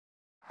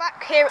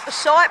Back here at the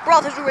site,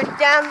 brother's already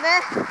down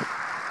there,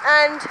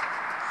 and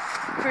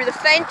through the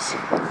fence.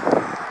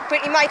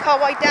 Quickly make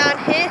our way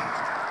down here.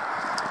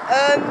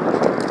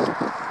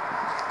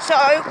 So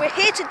we're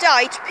here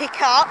today to pick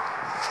up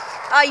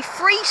a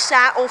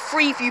FreeSat or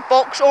Freeview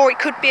box, or it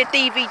could be a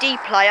DVD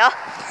player,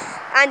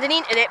 and an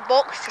internet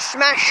box to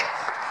smash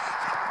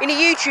in a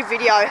YouTube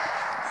video.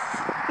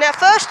 Now,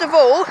 first of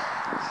all,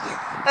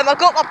 I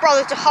got my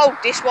brother to hold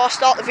this while I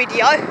start the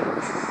video.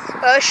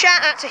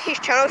 Shout out to his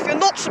channel. If you're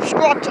not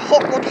subscribed to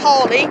Hot Rod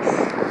Harley,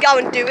 go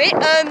and do it.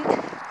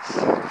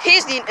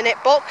 Here's the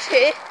internet box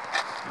here.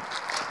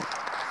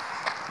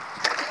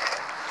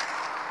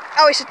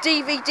 Oh, it's a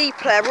DVD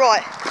player,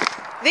 right.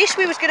 This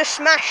we was going to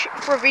smash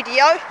for a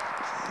video.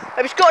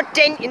 It's got a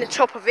dent in the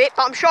top of it,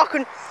 but I'm sure I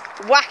can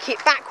whack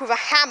it back with a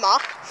hammer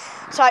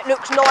so it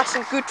looks nice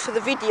and good for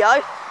the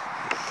video.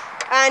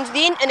 And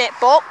the internet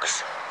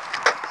box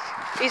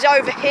is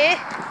over here.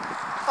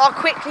 I'll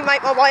quickly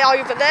make my way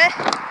over there.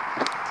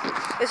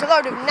 There's a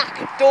load of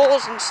knackered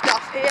doors and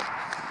stuff here.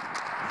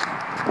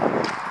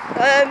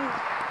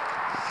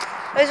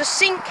 There's a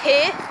sink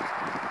here.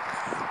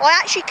 I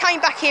actually came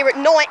back here at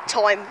night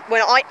time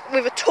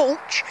with a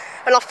torch,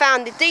 and I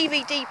found the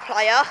DVD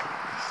player.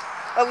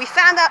 We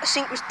found out the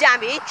sink was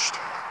damaged,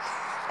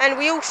 and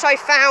we also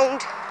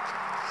found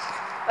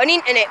an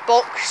internet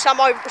box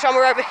somewhere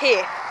over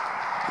here.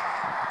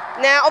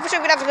 Now, obviously,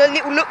 I'm going to have a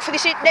little look for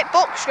this internet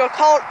box. I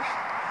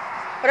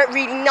don't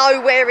really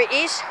know where it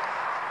is.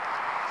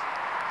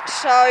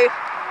 So,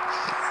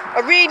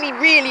 a really,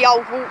 really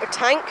old water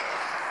tank.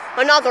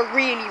 Another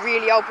really,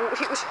 really old water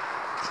tank. It was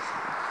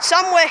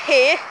somewhere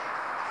here.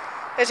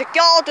 There's a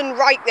garden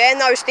rake there, and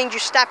those things you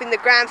stab in the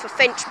ground for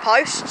fence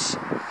posts.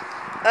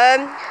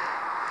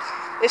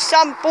 There's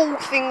some ball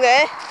thing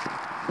there.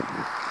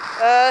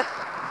 I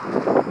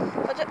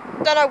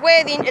don't know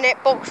where the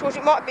internet box was.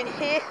 It might have been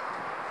here.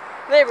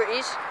 There it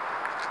is.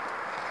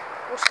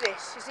 What's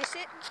this? Is this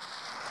it?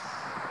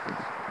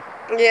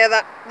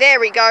 Yeah, there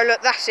we go.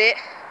 Look, that's it.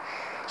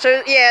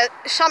 So yeah,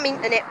 some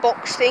internet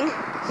box thing.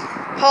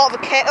 Part of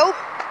a kettle.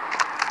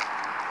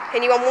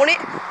 Anyone want it?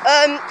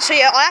 So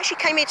yeah, I actually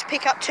came here to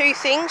pick up two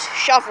things.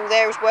 Shovel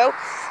there as well.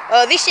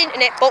 This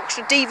internet box,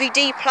 the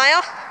DVD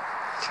player.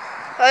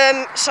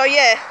 So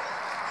yeah,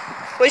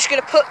 we're just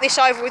going to put this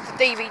over with the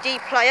DVD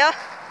player,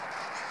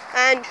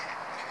 and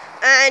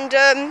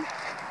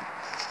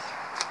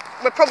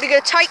we're probably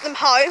going to take them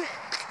home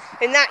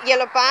in that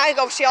yellow bag.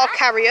 Obviously, I'll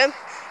carry them,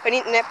 an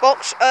internet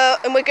box,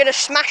 and we're going to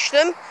smash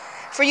them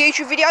for a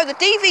YouTube video. The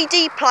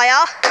DVD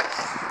player,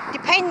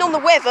 depending on the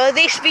weather,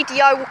 this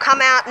video will come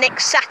out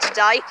next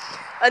Saturday,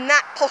 and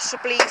that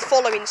possibly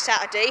following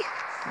Saturday.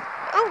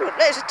 Oh, look,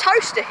 there's a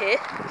toaster here.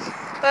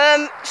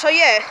 So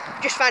yeah,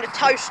 just found a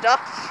toaster.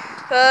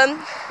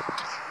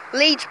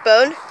 Leads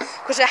burn,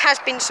 because there has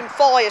been some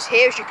fires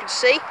here, as you can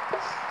see.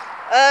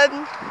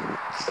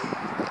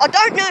 I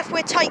don't know if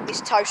we'll take this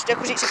toaster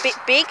because it's a bit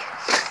big.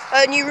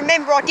 And you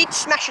remember I did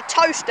smash a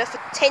toaster for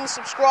 10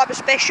 subscriber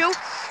special.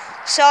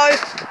 So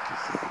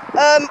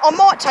I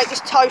might take this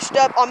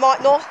toaster, I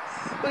might not.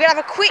 We're going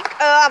to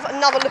have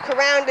another look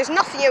around. There's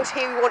nothing else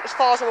here we want as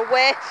far as I'm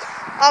aware.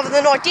 Other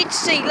than I did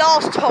see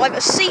last time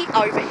a seat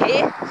over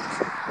here.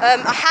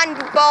 A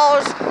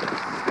handlebars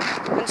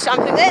and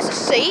something. There's a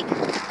seat,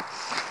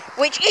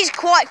 which is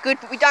quite good,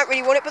 but we don't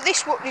really want it. But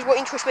this is what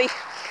interests me.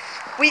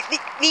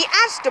 The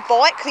Asda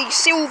bike, the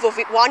silver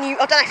one, I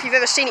don't know if you've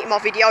ever seen it in my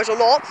videos or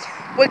not.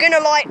 We're going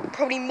to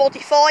probably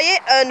modify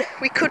it, and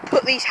we could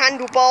put these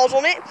handlebars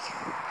on it.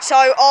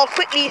 So I'll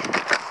quickly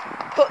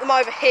put them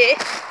over here.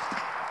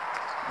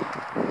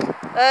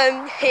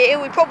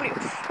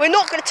 We're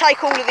not going to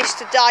take all of this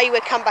today.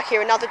 We'll come back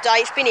here another day.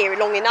 It's been here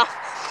long enough.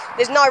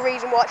 There's no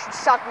reason why it should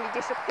suddenly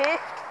disappear.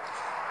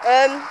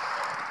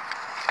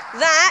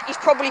 That is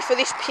probably for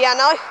this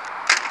piano.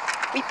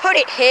 We put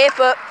it here,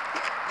 but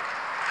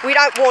we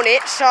don't want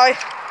it, so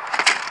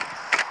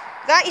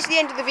that is the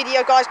end of the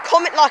video, guys.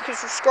 Comment, like and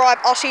subscribe.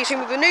 I'll see you soon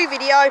with a new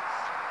video,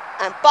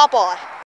 and bye bye.